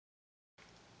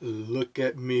Look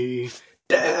at me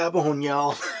dab on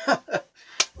y'all.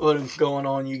 What is going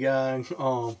on, you guys?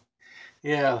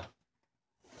 Yeah,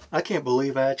 I can't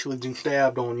believe I actually just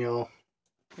dabbed on y'all.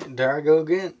 There I go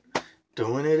again,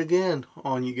 doing it again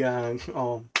on you guys.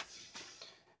 Well,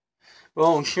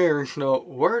 on serious note,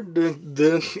 where did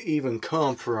this even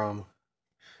come from?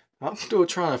 I'm still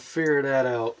trying to figure that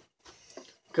out,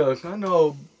 because I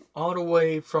know all the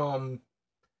way from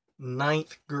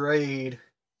 9th grade.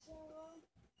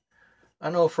 I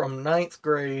know from 9th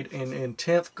grade and in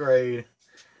 10th grade,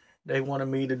 they wanted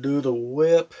me to do the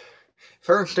whip.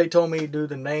 First, they told me to do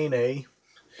the nae-nae.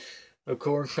 Of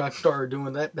course, I started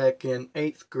doing that back in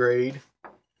 8th grade.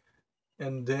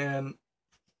 And then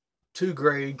 2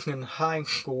 grades in high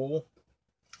school.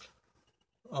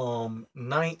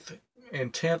 9th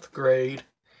and 10th grade,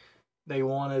 they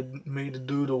wanted me to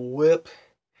do the whip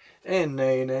and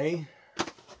nae-nae.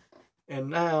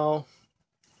 And now,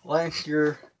 last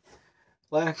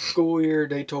school year,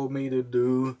 they told me to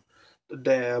do the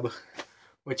dab,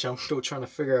 which I'm still trying to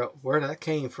figure out where that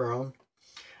came from.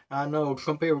 I know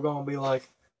some people are going to be like,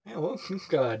 man, what's this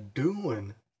guy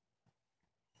doing?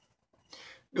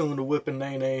 Doing the whip and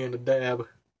nae-nae and the dab.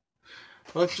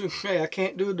 Let's just say I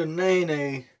can't do the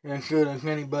nae-nae as good as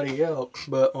anybody else,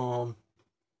 but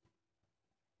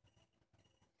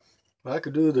I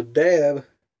could do the dab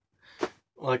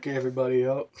like everybody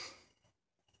else.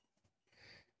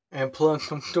 And plus,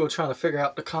 I'm still trying to figure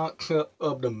out the concept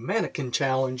of the mannequin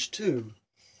challenge too.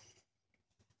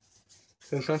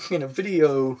 Since I've seen a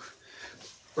video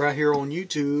right here on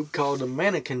YouTube called the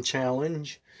mannequin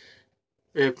challenge.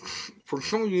 If for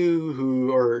some of you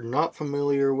who are not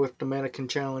familiar with the mannequin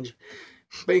challenge,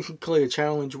 it's basically a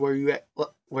challenge where you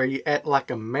act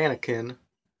like a mannequin,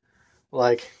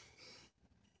 like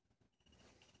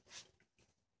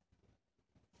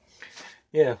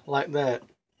that.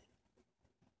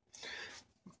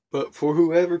 But for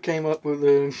whoever came up with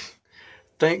this,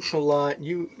 thanks a lot.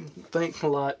 Thanks a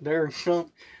lot. There's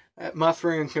some. My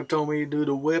friends have told me to do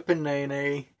the whip and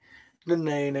nae-nae, the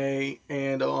nae-nae,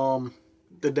 and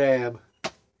the dab.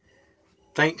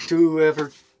 Thanks to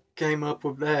whoever came up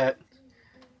with that.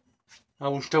 I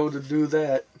was told to do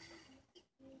that.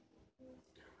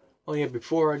 Oh yeah,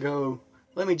 before I go,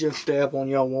 let me just dab on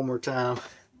y'all one more time.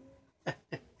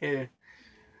 Yeah.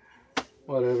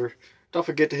 Whatever. Don't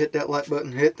forget to hit that like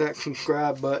button, hit that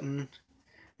subscribe button,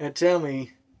 and tell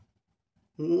me,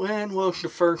 when was the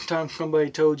first time somebody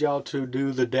told y'all to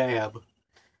do the dab?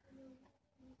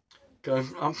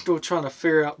 Because I'm still trying to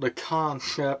figure out the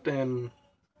concept and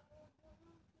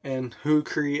who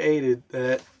created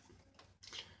that.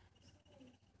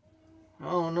 I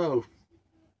don't know.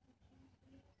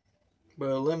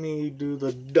 But let me do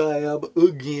the dab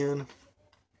again.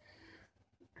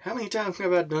 How many times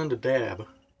have I done the dab?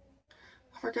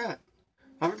 I forgot.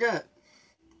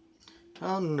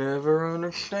 I'll never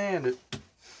understand it.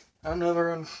 Can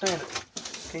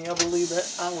y'all believe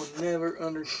that? I will never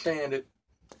understand it.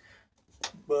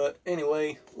 But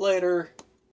anyway, later.